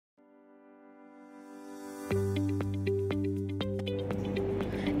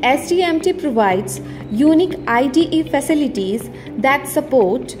SDMT provides unique IDE facilities that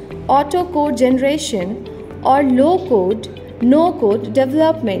support auto code generation or low-code, no-code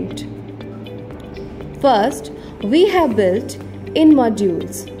development. First, we have built in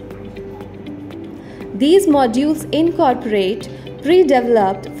modules. These modules incorporate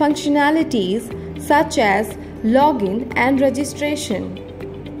pre-developed functionalities such as login and registration.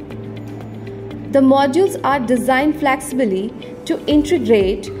 The modules are designed flexibly to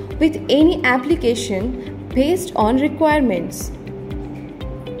integrate with any application based on requirements.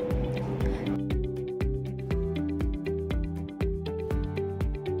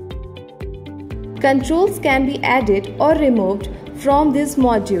 Controls can be added or removed from these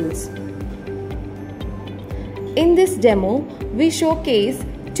modules. In this demo, we showcase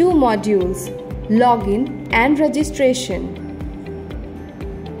two modules, login and registration.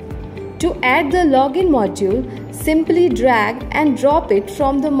 To add the login module, simply drag and drop it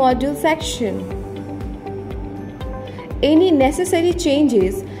from the module section. Any necessary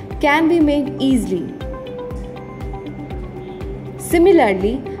changes can be made easily.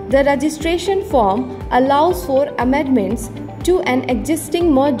 Similarly, the registration form allows for amendments to an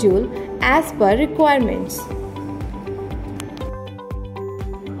existing module as per requirements.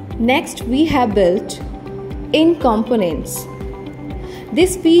 Next, we have built in components.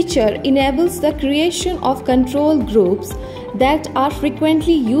 This feature enables the creation of control groups that are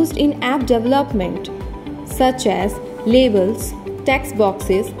frequently used in app development, such as labels, text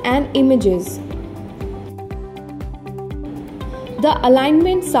boxes, and images. The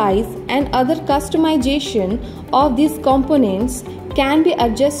alignment size and other customization of these components can be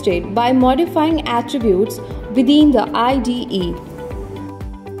adjusted by modifying attributes within the IDE.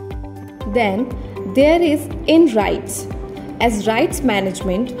 Then there is in rights, as rights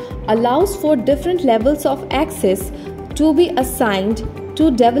management allows for different levels of access to be assigned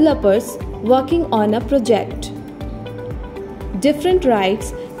to developers working on a project. Different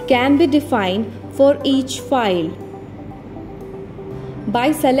rights can be defined for each file.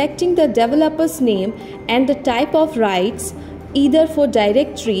 By selecting the developer's name and the type of rights, either for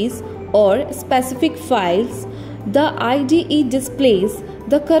directories or specific files, the IDE displays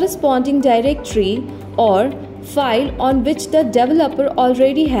the corresponding directory or file on which the developer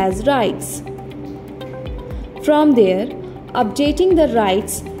already has rights. From there, updating the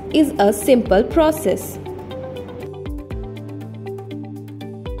rights is a simple process.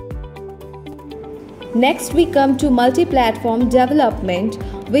 Next, we come to multi-platform development,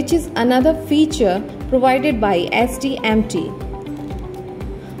 which is another feature provided by SDMT.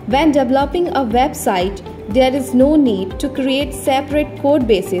 When developing a website, there is no need to create separate code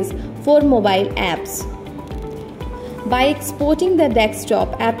bases for mobile apps. By exporting the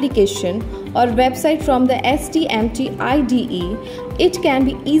desktop application or website from the SDMT IDE, it can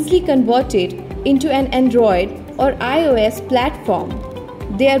be easily converted into an Android or iOS platform,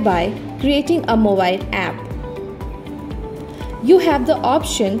 thereby creating a mobile app. You have the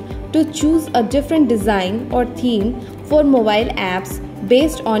option to choose a different design or theme for mobile apps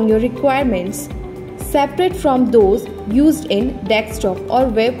based on your requirements, separate from those used in desktop or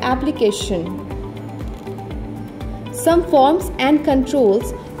web application. Some forms and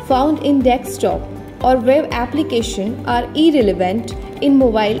controls found in desktop or web application are irrelevant in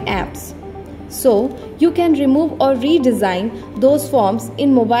mobile apps. So, you can remove or redesign those forms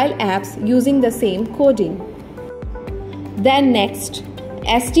in mobile apps using the same coding. Then next,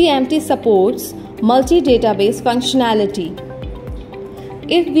 SDMT supports multi-database functionality.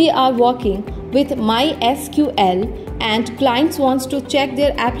 If we are working with MySQL and clients wants to check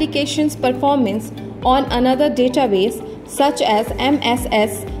their application's performance on another database such as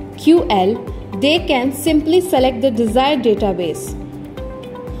MSSQL, they can simply select the desired database.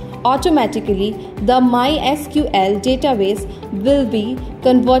 Automatically, the MySQL database will be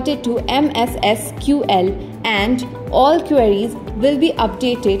converted to MSSQL and all queries will be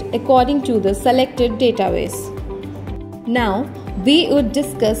updated according to the selected database. Now, we would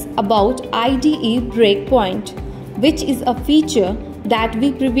discuss about IDE breakpoint, which is a feature that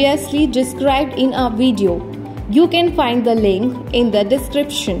we previously described in our video. You can find the link in the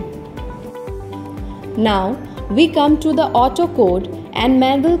description. Now, we come to the auto code and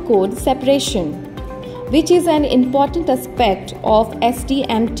manual code separation, which is an important aspect of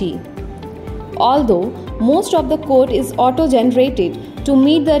SDMT. Although most of the code is auto-generated to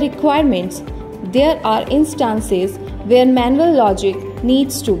meet the requirements, there are instances where manual logic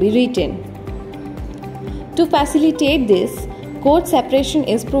needs to be written. To facilitate this, code separation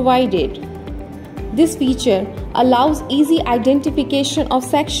is provided. This feature allows easy identification of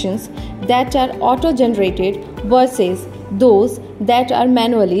sections that are auto-generated versus those that are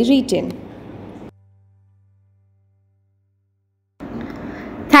manually written.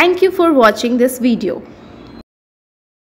 Thank you for watching this video.